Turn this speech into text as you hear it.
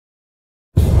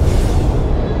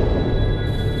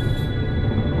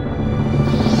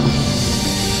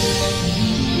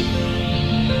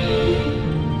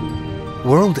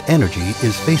world energy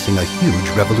is facing a huge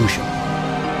revolution.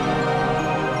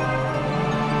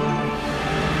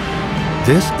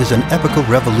 This is an epochal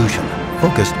revolution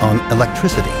focused on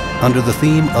electricity under the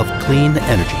theme of clean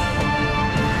energy.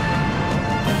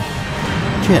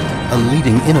 CHINT, a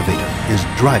leading innovator, is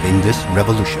driving this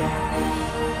revolution.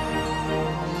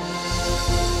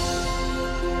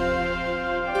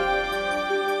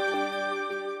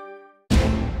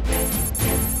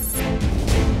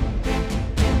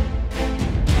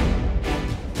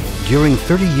 During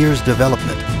 30 years'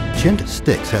 development, CHINT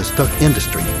Sticks has stuck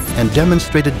industry and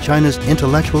demonstrated China's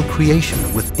intellectual creation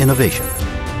with innovation.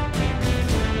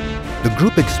 The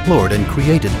group explored and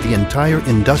created the entire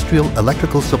industrial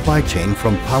electrical supply chain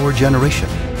from power generation,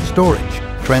 storage,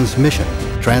 transmission,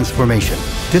 transformation,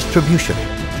 distribution,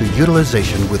 to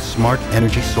utilization with smart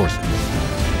energy sources.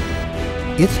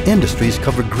 Its industries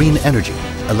cover green energy,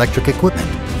 electric equipment,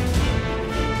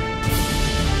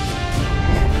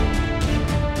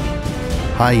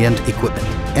 high-end equipment,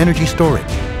 energy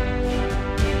storage,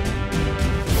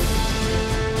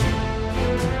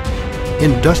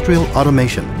 industrial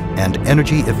automation, and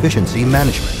energy efficiency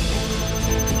management.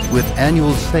 With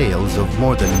annual sales of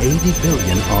more than 80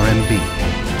 billion RMB,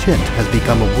 CHINT has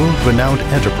become a world-renowned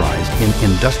enterprise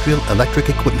in industrial electric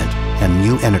equipment and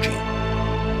new energy.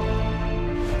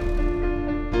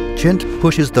 CHINT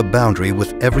pushes the boundary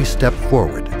with every step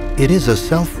forward. It is a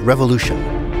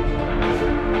self-revolution,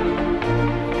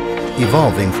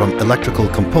 evolving from electrical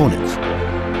components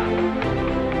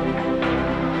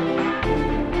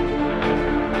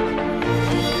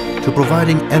to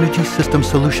providing energy system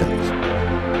solutions,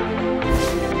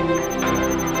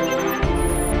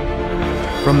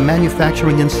 from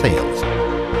manufacturing and sales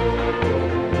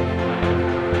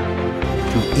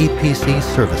to EPC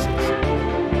services,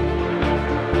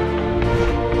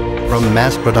 from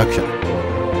mass production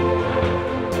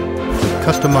to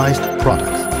customized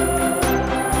products,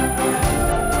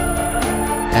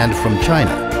 and from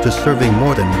China to serving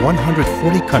more than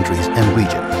 140 countries and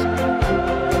regions.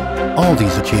 All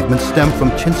these achievements stem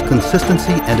from CHINT's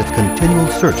consistency and its continual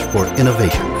search for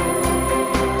innovation.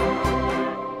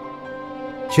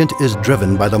 CHINT is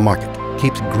driven by the market,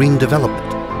 keeps green development.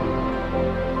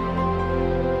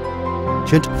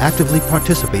 CHINT actively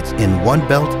participates in One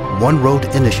Belt, One Road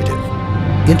initiative,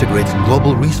 integrates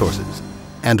global resources,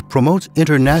 and promotes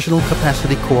international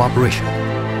capacity cooperation.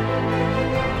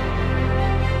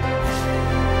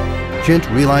 CHINT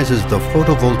realizes the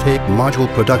photovoltaic module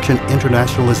production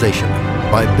internationalization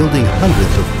by building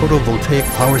hundreds of photovoltaic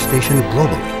power stations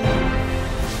globally.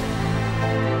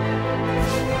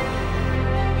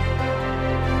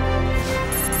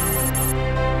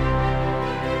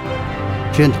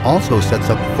 CHINT also sets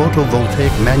up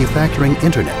photovoltaic manufacturing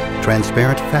internet,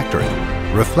 transparent factory,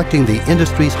 reflecting the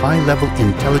industry's high-level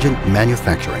intelligent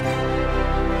manufacturing.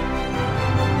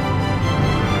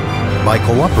 By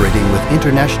cooperating with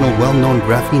international well-known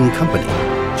graphene company,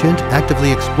 CHINT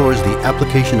actively explores the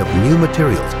application of new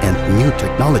materials and new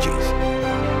technologies,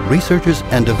 researches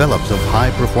and develops of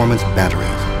high-performance batteries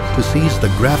to seize the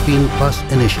Graphene Plus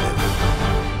initiative.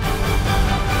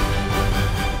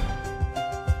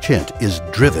 CHINT is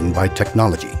driven by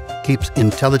technology, keeps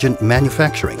intelligent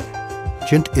manufacturing.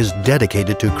 CHINT is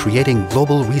dedicated to creating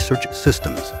global research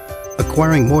systems,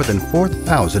 acquiring more than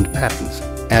 4,000 patents,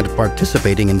 and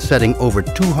participating in setting over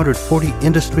 240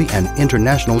 industry and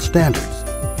international standards.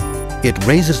 It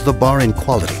raises the bar in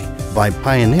quality by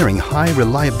pioneering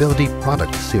high-reliability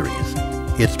product series.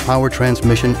 Its power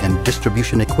transmission and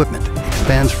distribution equipment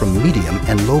expands from medium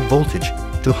and low voltage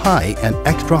to high and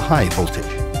extra-high voltage.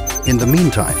 In the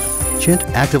meantime, CHINT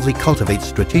actively cultivates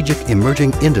strategic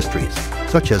emerging industries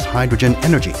such as hydrogen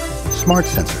energy, smart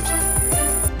sensors,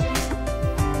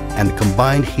 and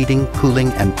combined heating, cooling,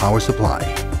 and power supply.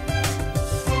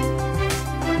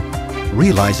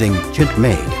 Realizing CHINT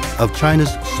made of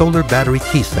China's solar battery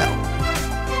key cell.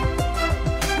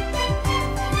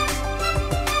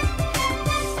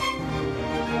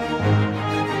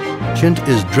 CHINT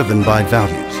is driven by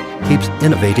values, keeps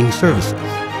innovating services.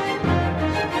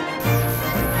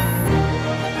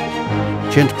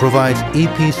 CHINT provides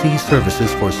EPC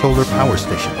services for solar power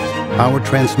stations, power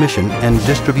transmission and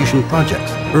distribution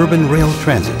projects, urban rail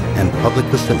transit, and public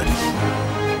facilities.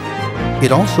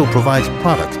 It also provides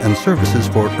products and services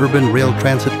for urban rail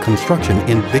transit construction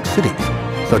in big cities,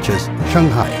 such as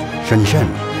Shanghai, Shenzhen,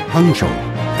 Hangzhou,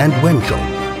 and Wenzhou.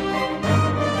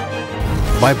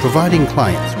 By providing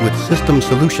clients with system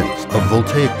solutions of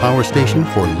voltaic power station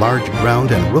for large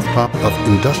ground and rooftop of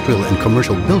industrial and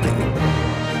commercial building,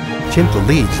 CHINT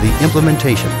leads the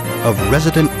implementation of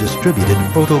Resident Distributed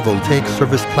Photovoltaic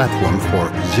Service Platform for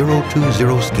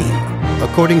 020 scheme.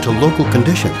 according to local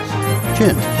conditions.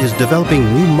 CHINT is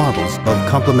developing new models of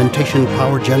complementation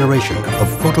power generation of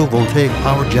photovoltaic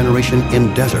power generation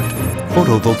in desert,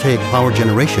 photovoltaic power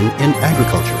generation in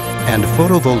agriculture, and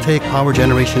photovoltaic power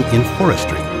generation in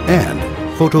forestry, and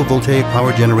photovoltaic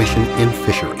power generation in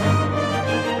fishery.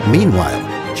 Meanwhile,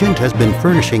 CHINT has been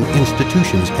furnishing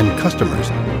institutions and customers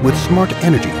with smart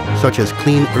energy such as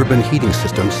clean urban heating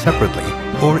systems separately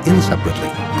or inseparately,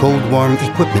 cold-warm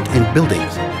equipment in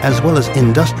buildings, as well as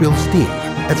industrial steam,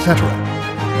 etc.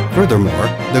 Furthermore,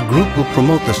 the group will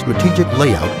promote the strategic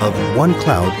layout of one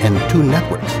cloud and two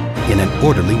networks in an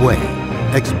orderly way,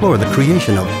 explore the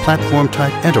creation of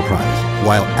platform-type enterprise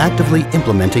while actively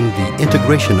implementing the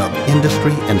integration of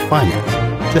industry and finance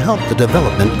to help the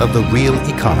development of the real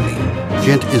economy.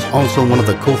 CHINT is also one of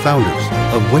the co-founders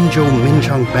of Wenzhou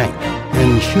Minchang Bank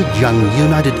and Xujiang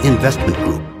United Investment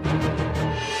Group.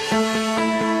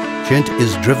 CHINT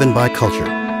is driven by culture,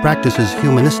 practices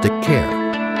humanistic care.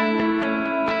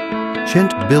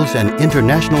 CHINT builds an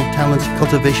international talents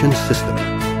cultivation system,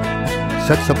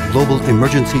 sets up global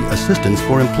emergency assistance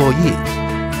for employees,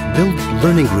 builds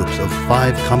learning groups of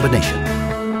 5 combination,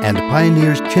 and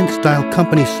pioneers CHINT-style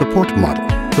company support model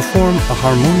to form a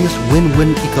harmonious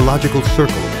win-win ecological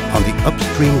circle on the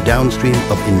upstream-downstream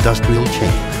of industrial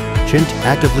chain. CHINT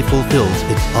actively fulfills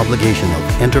its obligation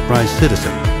of enterprise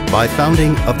citizen by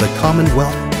founding of the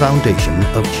Commonwealth Foundation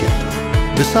of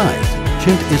CHINT. Besides,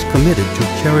 CHINT is committed to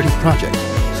charity projects,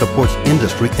 supports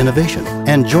industry innovation,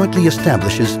 and jointly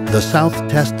establishes the South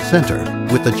Test Center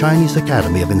with the Chinese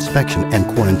Academy of Inspection and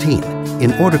Quarantine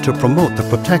in order to promote the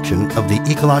protection of the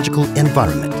ecological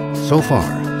environment. So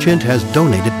far, CHINT has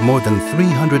donated more than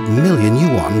 300 million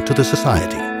yuan to the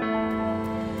society.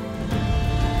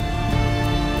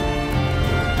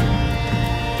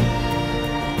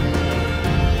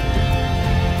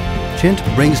 CHINT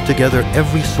brings together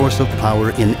every source of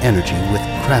power in energy with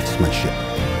craftsmanship.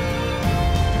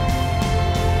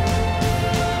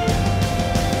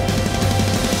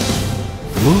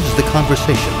 Moves the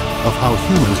conversation of how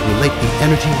humans relate the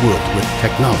energy world with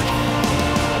technology.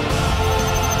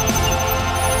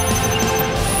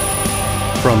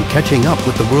 From catching up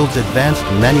with the world's advanced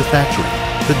manufacturing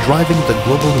to driving the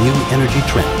global new energy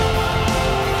trend.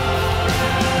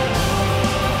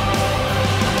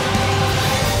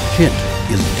 CHINT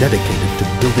is dedicated to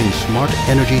building smart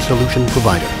energy solution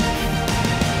provider.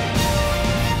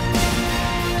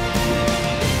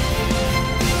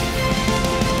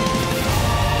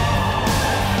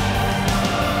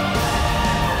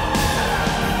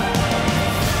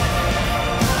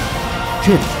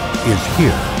 CHINT is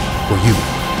here for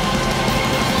you.